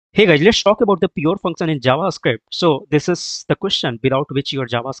Hey guys, let's talk about the pure function in JavaScript. So this is the question without which your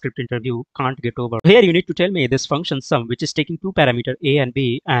JavaScript interview can't get over. Here you need to tell me this function sum, which is taking two parameters a and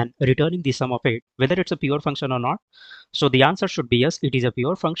b and returning the sum of it, whether it's a pure function or not. So the answer should be yes, it is a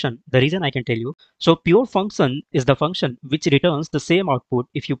pure function. The reason I can tell you. So pure function is the function which returns the same output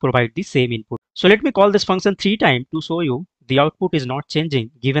if you provide the same input. So let me call this function 3 times to show you the output is not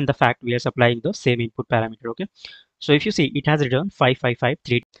changing given the fact we are supplying the same input parameter. Okay. So if you see, it has returned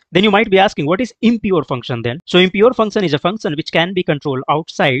 5553. Then you might be asking, what is impure function then? So impure function is a function which can be controlled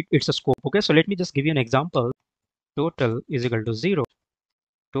outside its scope. Okay, so let me just give you an example. Total is equal to 0.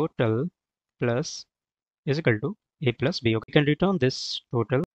 Total plus is equal to a plus b. Okay, you can return this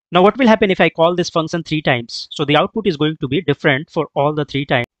total. Now what will happen if I call this function 3 times? So the output is going to be different for all the 3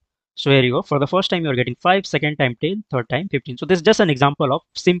 times. So here you go. For the first time, you're getting 5, second time 10, third time 15. So this is just an example of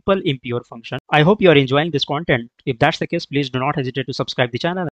simple impure function. I hope you are enjoying this content. If that's the case, please do not hesitate to subscribe the channel.